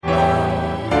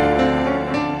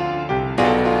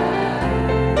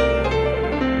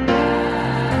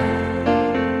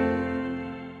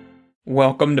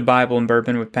Welcome to Bible and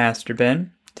Bourbon with Pastor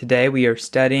Ben. Today we are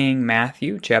studying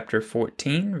Matthew chapter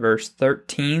 14, verse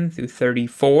 13 through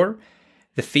 34,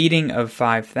 the feeding of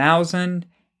 5,000,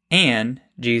 and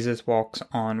Jesus walks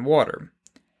on water.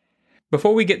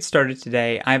 Before we get started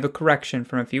today, I have a correction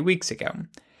from a few weeks ago.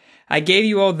 I gave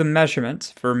you all the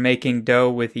measurements for making dough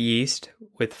with yeast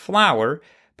with flour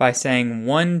by saying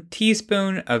 1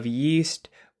 teaspoon of yeast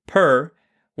per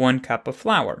 1 cup of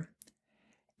flour.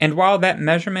 And while that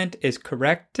measurement is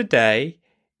correct today,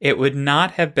 it would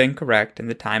not have been correct in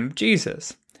the time of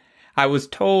Jesus. I was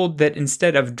told that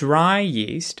instead of dry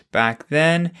yeast, back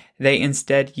then, they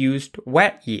instead used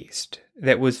wet yeast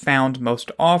that was found most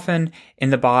often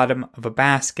in the bottom of a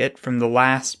basket from the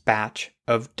last batch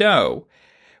of dough,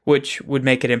 which would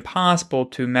make it impossible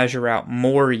to measure out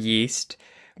more yeast,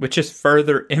 which just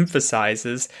further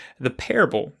emphasizes the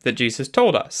parable that Jesus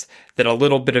told us, that a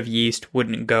little bit of yeast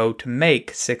wouldn't go to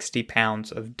make 60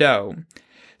 pounds of dough.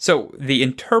 So the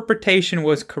interpretation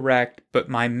was correct, but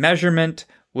my measurement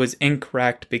was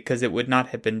incorrect because it would not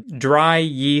have been dry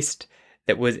yeast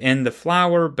that was in the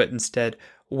flour, but instead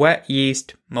wet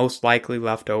yeast, most likely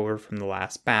left over from the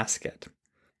last basket.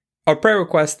 Our prayer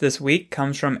request this week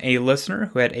comes from a listener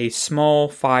who had a small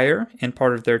fire in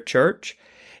part of their church.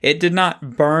 It did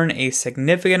not burn a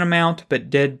significant amount,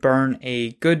 but did burn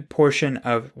a good portion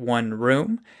of one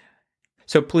room.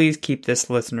 So please keep this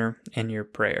listener in your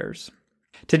prayers.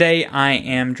 Today I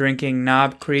am drinking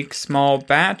Knob Creek Small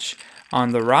Batch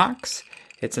on the rocks.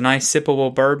 It's a nice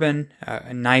sippable bourbon,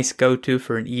 a nice go-to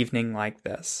for an evening like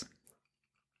this.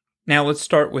 Now let's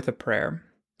start with a prayer.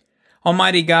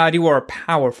 Almighty God, you are a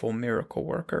powerful miracle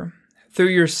worker. Through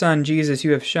your Son Jesus,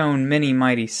 you have shown many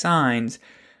mighty signs.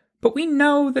 But we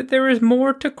know that there is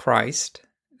more to Christ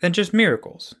than just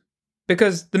miracles,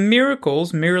 because the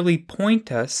miracles merely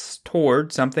point us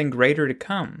toward something greater to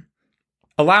come.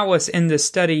 Allow us in this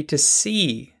study to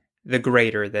see the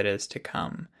greater that is to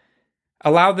come.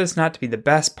 Allow this not to be the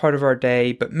best part of our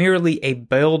day, but merely a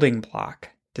building block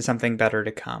to something better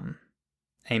to come.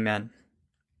 Amen.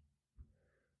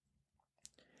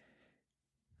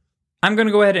 I'm going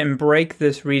to go ahead and break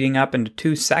this reading up into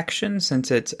 2 sections since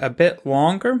it's a bit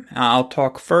longer. I'll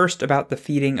talk first about the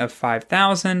feeding of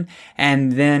 5,000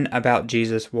 and then about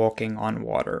Jesus walking on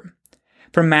water.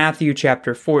 From Matthew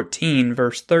chapter 14,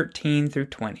 verse 13 through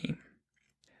 20.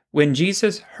 When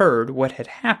Jesus heard what had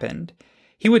happened,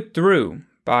 he withdrew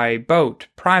by boat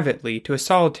privately to a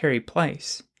solitary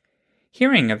place.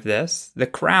 Hearing of this, the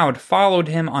crowd followed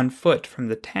him on foot from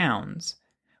the towns.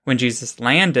 When Jesus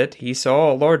landed, he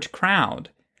saw a large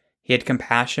crowd. He had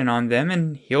compassion on them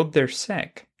and healed their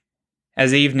sick.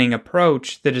 As evening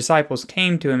approached, the disciples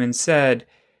came to him and said,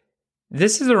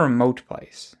 "This is a remote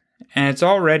place, and it's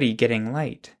already getting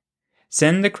late.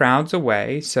 Send the crowds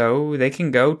away so they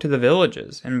can go to the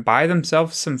villages and buy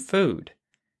themselves some food."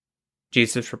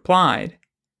 Jesus replied,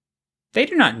 "They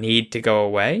do not need to go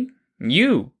away.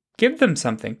 You give them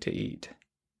something to eat."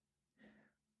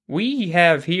 "We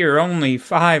have here only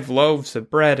 5 loaves of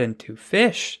bread and 2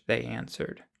 fish," they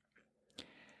answered.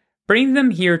 "Bring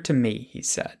them here to me," he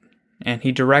said, and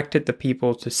he directed the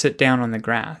people to sit down on the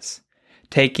grass.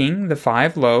 Taking the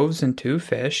 5 loaves and 2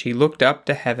 fish, he looked up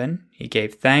to heaven, he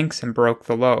gave thanks and broke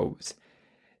the loaves.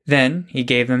 Then he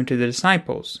gave them to the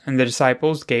disciples, and the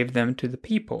disciples gave them to the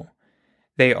people.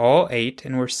 They all ate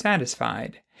and were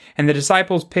satisfied. And the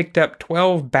disciples picked up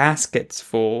 12 baskets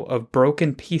full of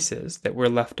broken pieces that were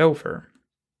left over.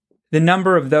 The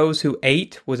number of those who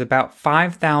ate was about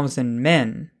 5,000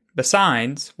 men,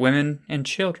 besides women and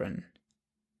children.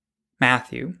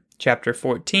 Matthew chapter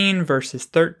 14, verses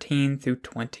 13 through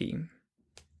 20.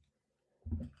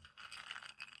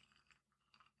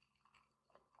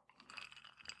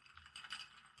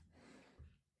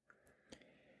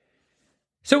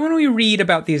 So when we read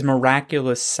about these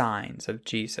miraculous signs of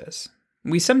Jesus,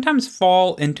 we sometimes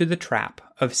fall into the trap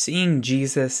of seeing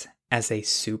Jesus as a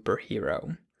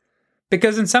superhero.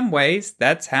 Because in some ways,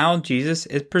 that's how Jesus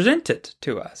is presented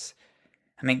to us.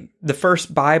 The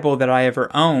first Bible that I ever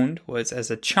owned was,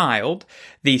 as a child,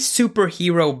 the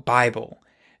superhero Bible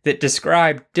that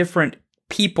described different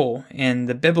people in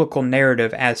the biblical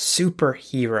narrative as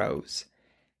superheroes.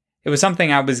 It was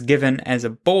something I was given as a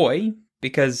boy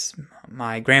because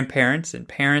my grandparents and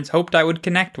parents hoped I would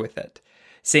connect with it,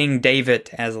 seeing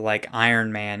David as like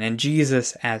Iron Man and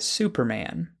Jesus as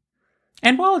Superman.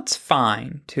 And while it's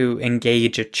fine to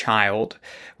engage a child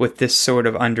with this sort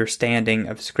of understanding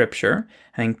of Scripture,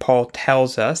 Paul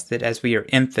tells us that as we are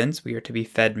infants, we are to be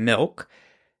fed milk,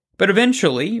 but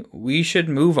eventually we should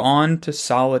move on to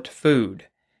solid food.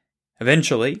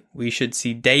 Eventually, we should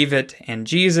see David and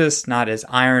Jesus not as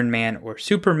Iron Man or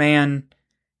Superman,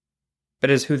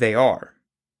 but as who they are.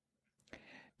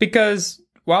 Because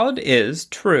while it is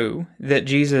true that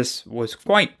Jesus was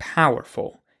quite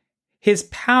powerful, his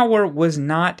power was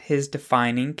not his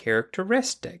defining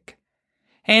characteristic.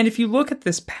 And if you look at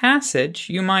this passage,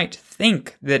 you might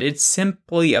think that it's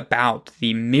simply about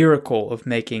the miracle of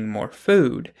making more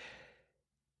food.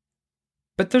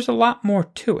 But there's a lot more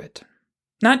to it.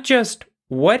 Not just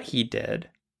what he did,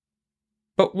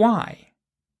 but why.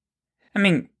 I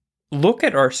mean, look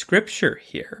at our scripture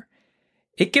here.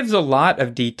 It gives a lot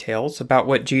of details about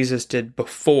what Jesus did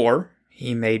before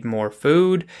he made more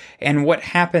food and what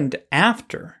happened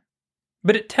after.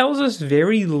 But it tells us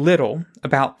very little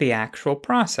about the actual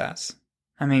process.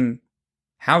 I mean,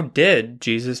 how did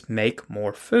Jesus make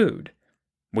more food?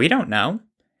 We don't know.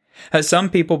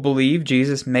 Some people believe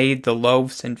Jesus made the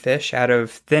loaves and fish out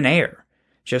of thin air,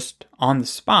 just on the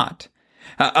spot.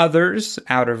 Others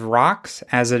out of rocks,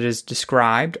 as it is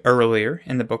described earlier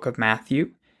in the book of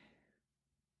Matthew.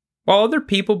 While other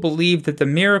people believe that the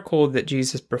miracle that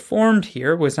Jesus performed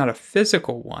here was not a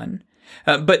physical one,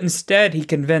 but instead he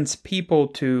convinced people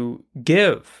to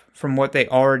give from what they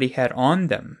already had on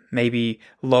them, maybe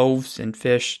loaves and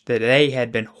fish that they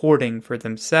had been hoarding for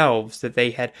themselves, that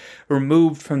they had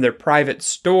removed from their private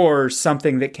stores,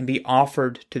 something that can be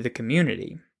offered to the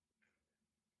community.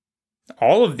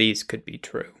 All of these could be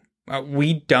true.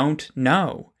 We don't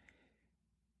know.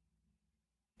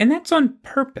 And that's on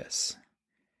purpose.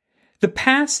 The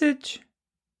passage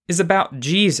is about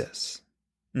Jesus,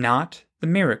 not the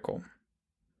miracle.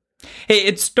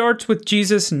 It starts with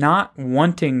Jesus not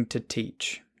wanting to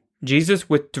teach. Jesus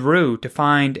withdrew to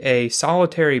find a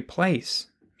solitary place.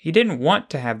 He didn't want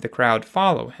to have the crowd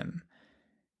follow him.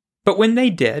 But when they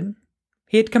did,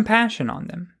 he had compassion on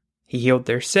them. He healed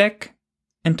their sick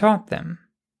and taught them.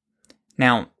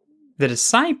 Now, the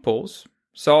disciples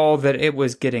saw that it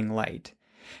was getting late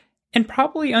and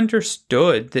probably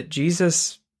understood that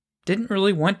Jesus didn't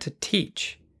really want to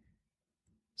teach.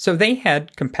 So they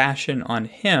had compassion on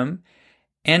him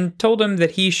and told him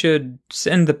that he should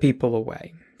send the people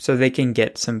away so they can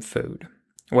get some food.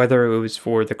 Whether it was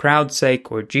for the crowd's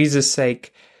sake or Jesus'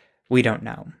 sake, we don't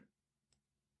know.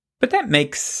 But that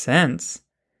makes sense.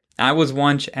 I was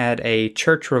once at a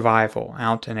church revival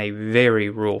out in a very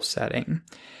rural setting.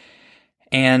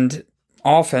 And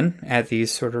often at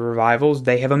these sort of revivals,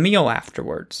 they have a meal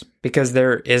afterwards because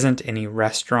there isn't any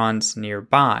restaurants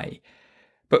nearby.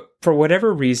 But for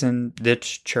whatever reason, this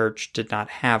church did not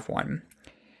have one.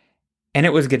 And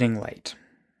it was getting late.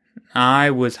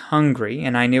 I was hungry,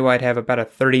 and I knew I'd have about a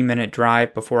 30-minute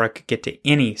drive before I could get to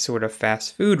any sort of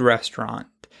fast food restaurant.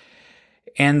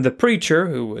 And the preacher,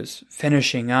 who was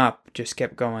finishing up, just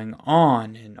kept going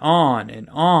on and on and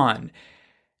on.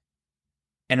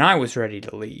 And I was ready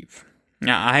to leave.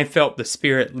 Now, I felt the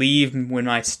Spirit leave when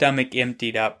my stomach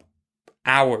emptied up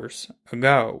hours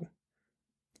ago.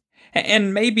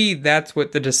 And maybe that's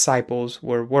what the disciples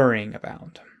were worrying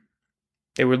about.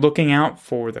 They were looking out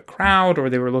for the crowd, or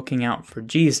they were looking out for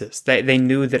Jesus. They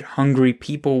knew that hungry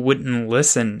people wouldn't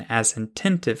listen as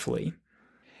attentively.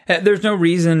 There's no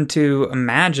reason to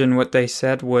imagine what they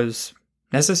said was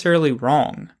necessarily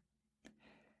wrong.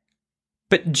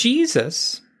 But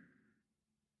Jesus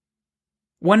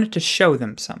wanted to show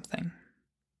them something.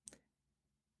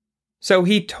 So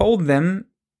he told them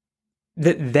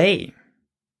that they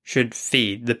should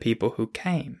feed the people who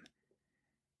came,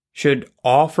 should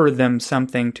offer them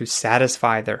something to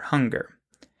satisfy their hunger.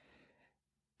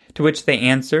 To which they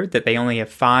answered that they only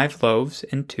have 5 loaves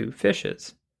and 2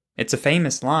 fishes. It's a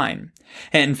famous line.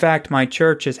 In fact, my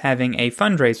church is having a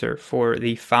fundraiser for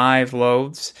the 5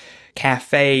 Loaves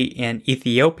Cafe in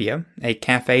Ethiopia, a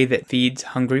cafe that feeds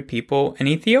hungry people in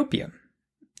Ethiopia.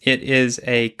 It is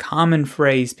a common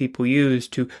phrase people use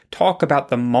to talk about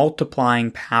the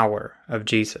multiplying power of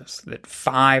Jesus, that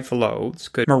 5 loaves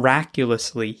could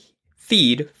miraculously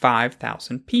feed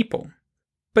 5,000 people.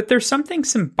 But there's something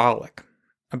symbolic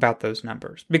about those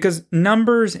numbers, because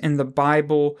numbers in the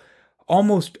Bible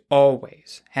almost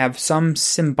always have some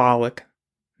symbolic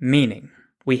meaning.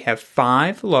 We have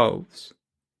 5 loaves,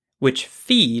 which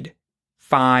feed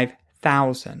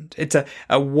 5,000. It's a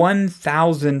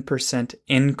 1,000%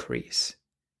 increase.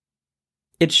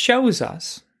 It shows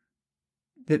us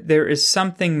that there is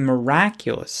something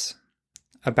miraculous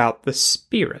about the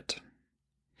Spirit.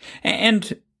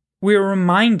 And we're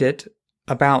reminded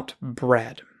about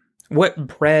bread, what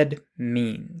bread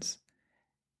means.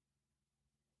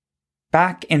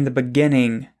 Back in the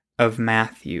beginning of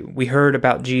Matthew, we heard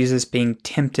about Jesus being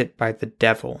tempted by the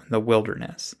devil in the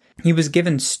wilderness. He was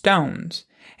given stones,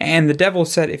 And the devil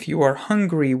said, "If you are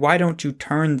hungry, why don't you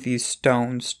turn these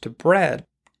stones to bread?"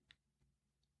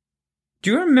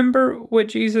 Do you remember what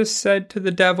Jesus said to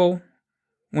the devil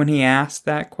when he asked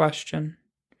that question?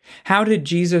 How did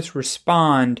Jesus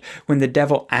respond when the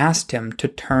devil asked him to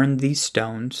turn these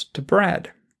stones to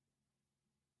bread?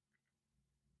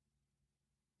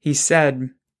 He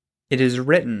said, "It is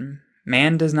written,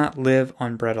 man does not live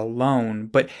on bread alone,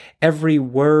 but every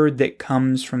word that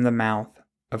comes from the mouth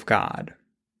of God."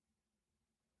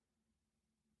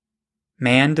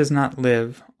 Man does not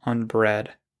live on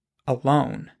bread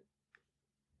alone.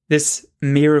 This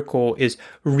miracle is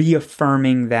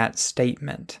reaffirming that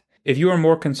statement. If you are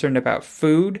more concerned about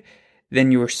food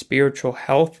than your spiritual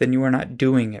health, then you are not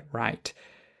doing it right.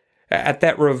 At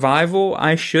that revival,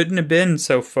 I shouldn't have been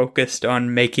so focused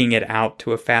on making it out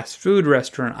to a fast food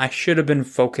restaurant. I should have been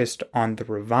focused on the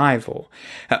revival.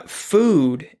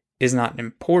 Food is not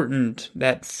important.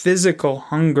 That physical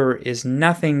hunger is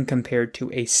nothing compared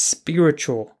to a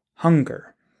spiritual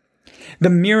hunger.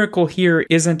 The miracle here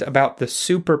isn't about the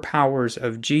superpowers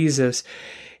of Jesus.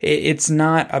 It's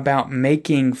not about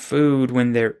making food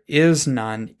when there is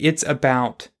none. It's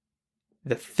about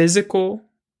the physical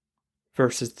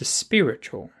versus the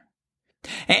spiritual.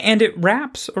 And it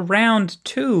wraps around,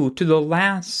 too, to the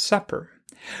Last Supper,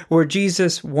 where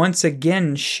Jesus once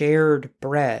again shared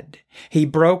bread. He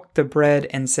broke the bread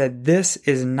and said, "This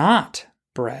is not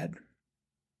bread,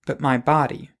 but my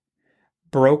body,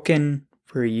 broken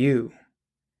for you."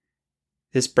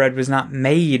 This bread was not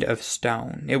made of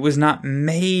stone. It was not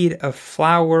made of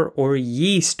flour or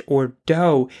yeast or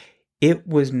dough. It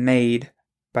was made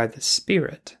by the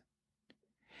Spirit.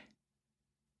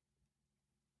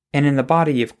 And in the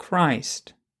body of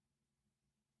Christ,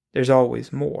 there's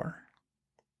always more.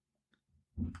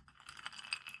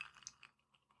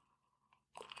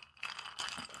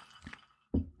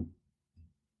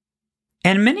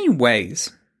 And in many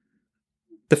ways,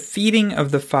 the feeding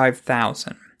of the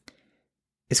 5,000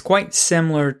 is quite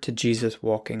similar to Jesus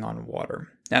walking on water.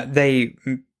 Now, they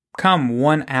come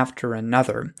one after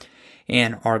another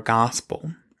in our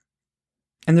gospel.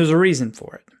 And there's a reason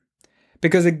for it.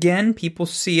 Because again, people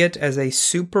see it as a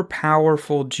super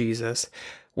powerful Jesus,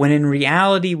 when in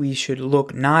reality we should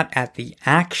look not at the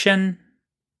action,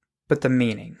 but the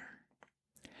meaning.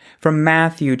 From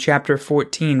Matthew chapter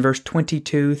 14, verse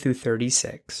 22 through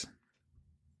 36.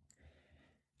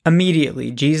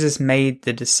 Immediately, Jesus made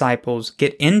the disciples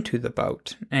get into the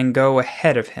boat and go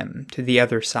ahead of him to the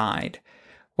other side,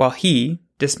 while he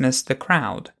dismissed the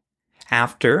crowd.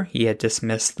 After he had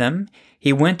dismissed them,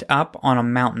 he went up on a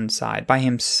mountainside by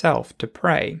himself to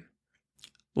pray.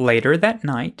 Later that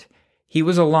night, he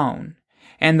was alone,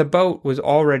 and the boat was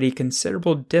already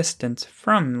considerable distance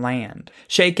from land,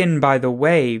 shaken by the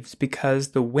waves because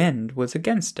the wind was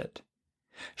against it.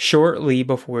 Shortly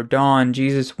before dawn,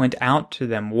 Jesus went out to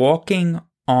them, walking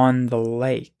on the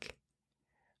lake.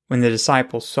 When the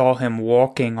disciples saw him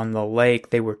walking on the lake,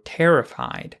 they were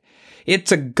terrified.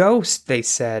 "It's a ghost," they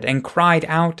said, and cried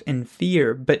out in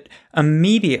fear. But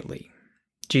immediately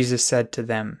Jesus said to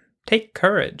them, "Take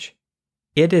courage.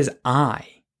 It is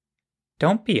I.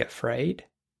 Don't be afraid."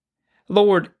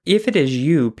 "Lord, if it is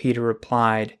you," Peter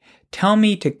replied, "tell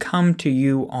me to come to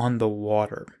you on the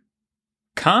water."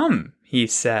 "Come," he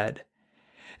said.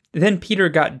 Then Peter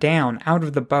got down out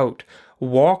of the boat,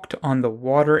 walked on the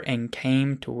water, and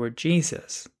came toward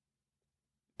Jesus.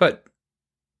 But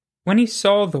when he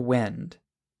saw the wind,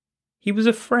 he was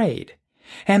afraid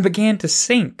and began to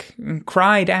sink and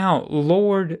cried out,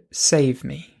 "Lord, save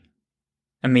me."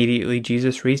 Immediately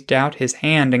Jesus reached out his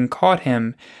hand and caught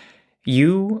him.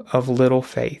 "You of little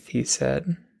faith," he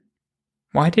said,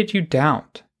 "why did you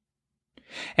doubt?"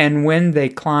 And when they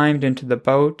climbed into the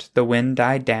boat, the wind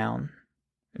died down.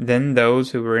 Then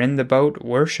those who were in the boat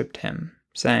worshipped him,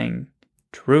 saying,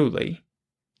 "Truly,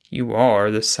 you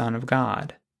are the Son of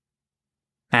God."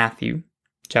 Matthew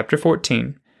chapter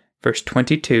 14, verse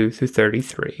 22 through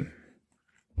 33.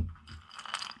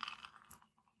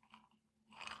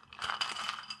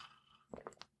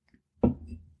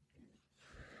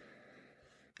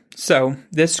 So,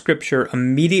 this scripture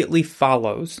immediately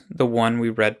follows the one we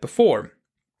read before.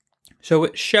 So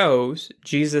it shows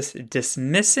Jesus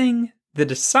dismissing the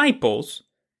disciples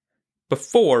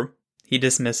before he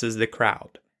dismisses the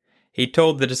crowd. He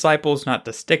told the disciples not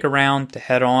to stick around, to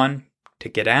head on, to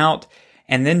get out,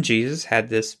 and then Jesus had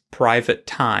this private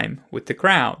time with the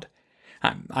crowd.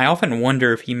 I often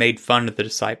wonder if he made fun of the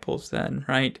disciples then,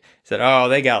 right? He said, "Oh,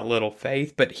 they got little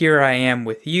faith, but here I am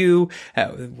with you.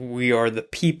 We are the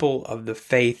people of the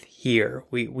faith here.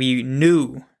 We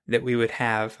knew that we would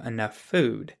have enough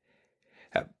food."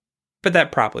 but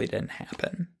that probably didn't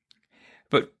happen.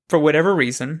 But for whatever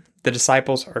reason, the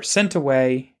disciples are sent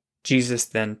away. Jesus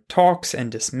then talks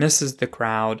and dismisses the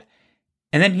crowd,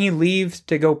 and then he leaves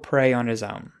to go pray on his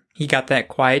own. He got that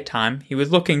quiet time he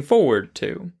was looking forward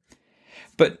to.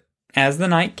 But as the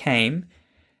night came,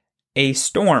 a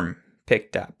storm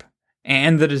picked up,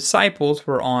 and the disciples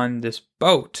were on this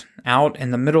boat out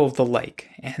in the middle of the lake,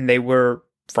 and they were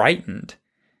frightened.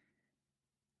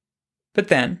 But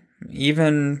then,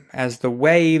 even as the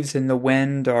waves and the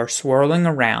wind are swirling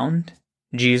around,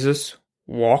 Jesus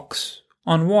walks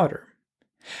on water.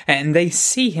 And they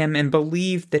see him and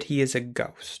believe that he is a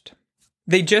ghost.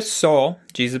 They just saw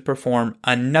Jesus perform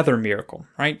another miracle,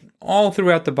 right? All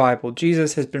throughout the Bible,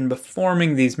 Jesus has been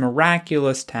performing these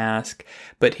miraculous tasks,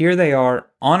 but here they are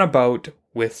on a boat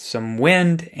with some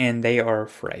wind, and they are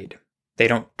afraid. They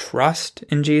don't trust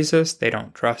in Jesus. They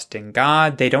don't trust in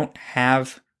God. They don't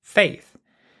have faith.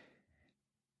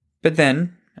 But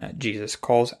then Jesus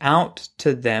calls out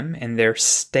to them in their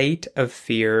state of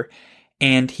fear,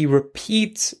 and he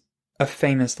repeats a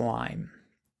famous line.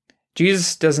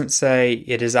 Jesus doesn't say,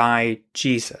 "It is I,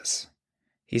 Jesus."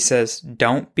 He says,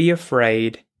 "Don't be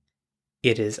afraid,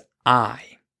 it is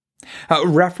I."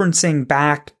 Referencing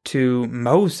back to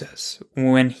Moses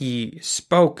when he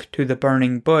spoke to the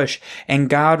burning bush, and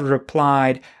God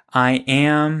replied, "I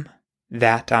am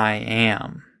that I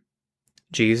am."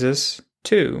 Jesus,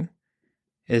 too,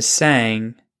 is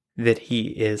saying that he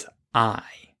is I.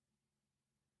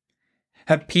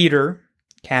 Peter,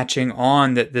 catching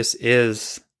on that this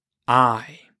is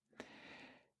I,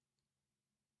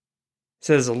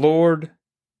 says, "Lord,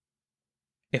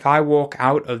 if I walk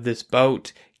out of this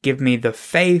boat, give me the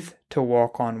faith to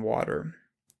walk on water."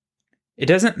 It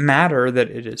doesn't matter that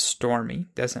it is stormy.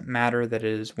 It doesn't matter that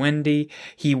it is windy.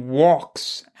 He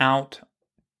walks out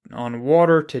on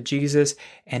water to Jesus,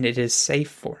 and it is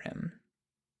safe for him.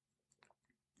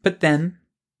 But then,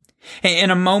 in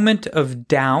a moment of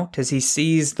doubt, as he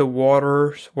sees the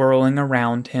water swirling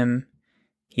around him,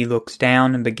 he looks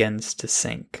down and begins to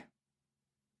sink.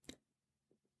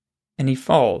 And he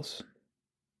falls.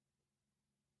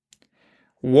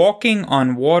 Walking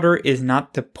on water is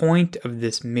not the point of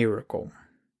this miracle.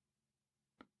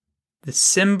 The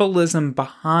symbolism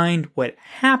behind what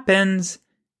happens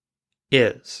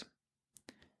is.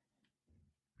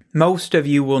 Most of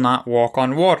you will not walk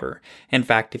on water. In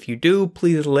fact, if you do,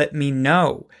 please let me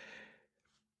know.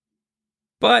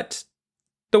 But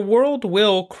the world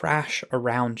will crash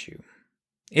around you.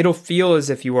 It'll feel as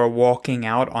if you are walking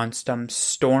out on some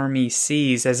stormy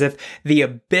seas, as if the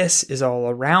abyss is all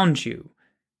around you.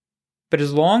 But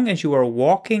as long as you are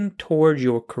walking toward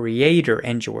your Creator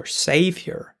and your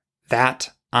Savior, that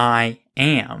I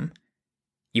am,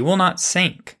 you will not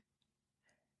sink.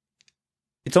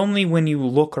 It's only when you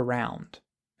look around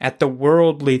at the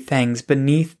worldly things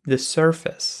beneath the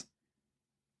surface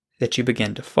that you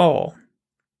begin to fall.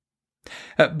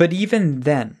 But even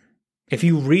then, if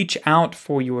you reach out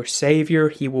for your Savior,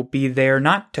 He will be there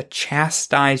not to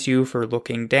chastise you for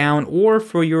looking down or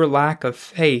for your lack of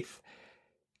faith,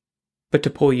 but to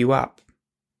pull you up,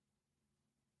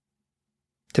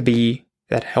 to be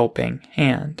that helping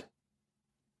hand.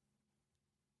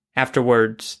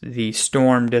 Afterwards, the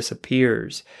storm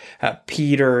disappears.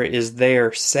 Peter is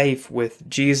there safe with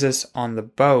Jesus on the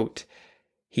boat.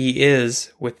 He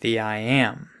is with the I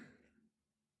Am.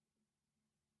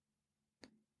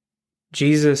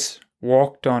 Jesus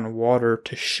walked on water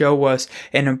to show us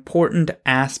an important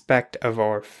aspect of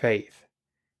our faith.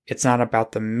 It's not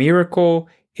about the miracle,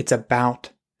 it's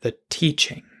about the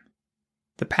teaching,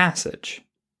 the passage.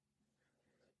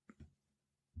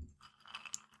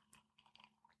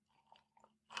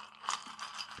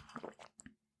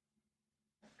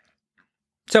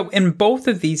 So in both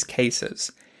of these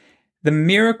cases, the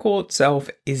miracle itself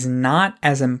is not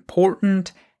as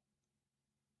important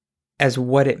as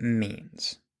what it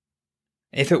means.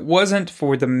 If it wasn't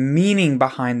for the meaning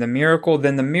behind the miracle,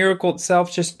 then the miracle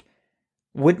itself just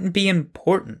wouldn't be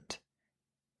important.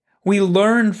 We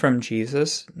learn from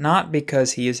Jesus not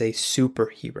because he is a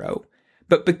superhero,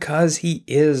 but because he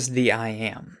is the I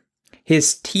Am.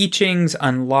 His teachings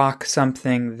unlock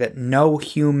something that no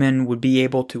human would be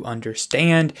able to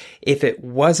understand if it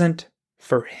wasn't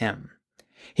for him.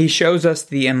 He shows us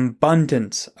the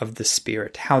abundance of the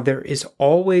Spirit, how there is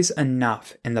always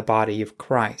enough in the body of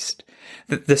Christ,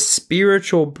 that the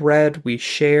spiritual bread we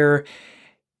share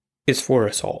is for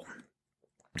us all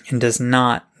and does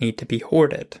not need to be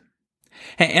hoarded.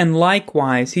 And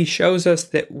likewise, he shows us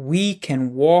that we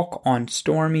can walk on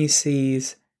stormy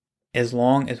seas as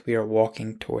long as we are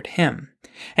walking toward Him.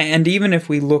 And even if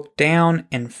we look down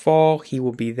and fall, He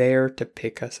will be there to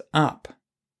pick us up.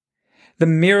 The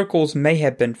miracles may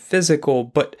have been physical,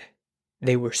 but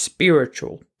they were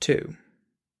spiritual too.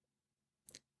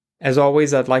 As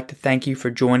always, I'd like to thank you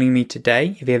for joining me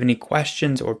today. If you have any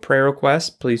questions or prayer requests,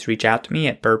 please reach out to me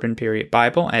at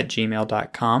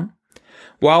bourbon.bible@gmail.com.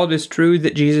 While it is true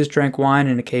that Jesus drank wine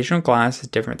in an occasional glass is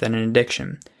different than an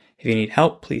addiction. If you need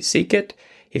help, please seek it.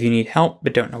 If you need help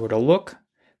but don't know where to look,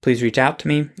 please reach out to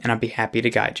me and I'll be happy to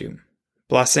guide you.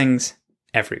 Blessings,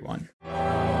 everyone.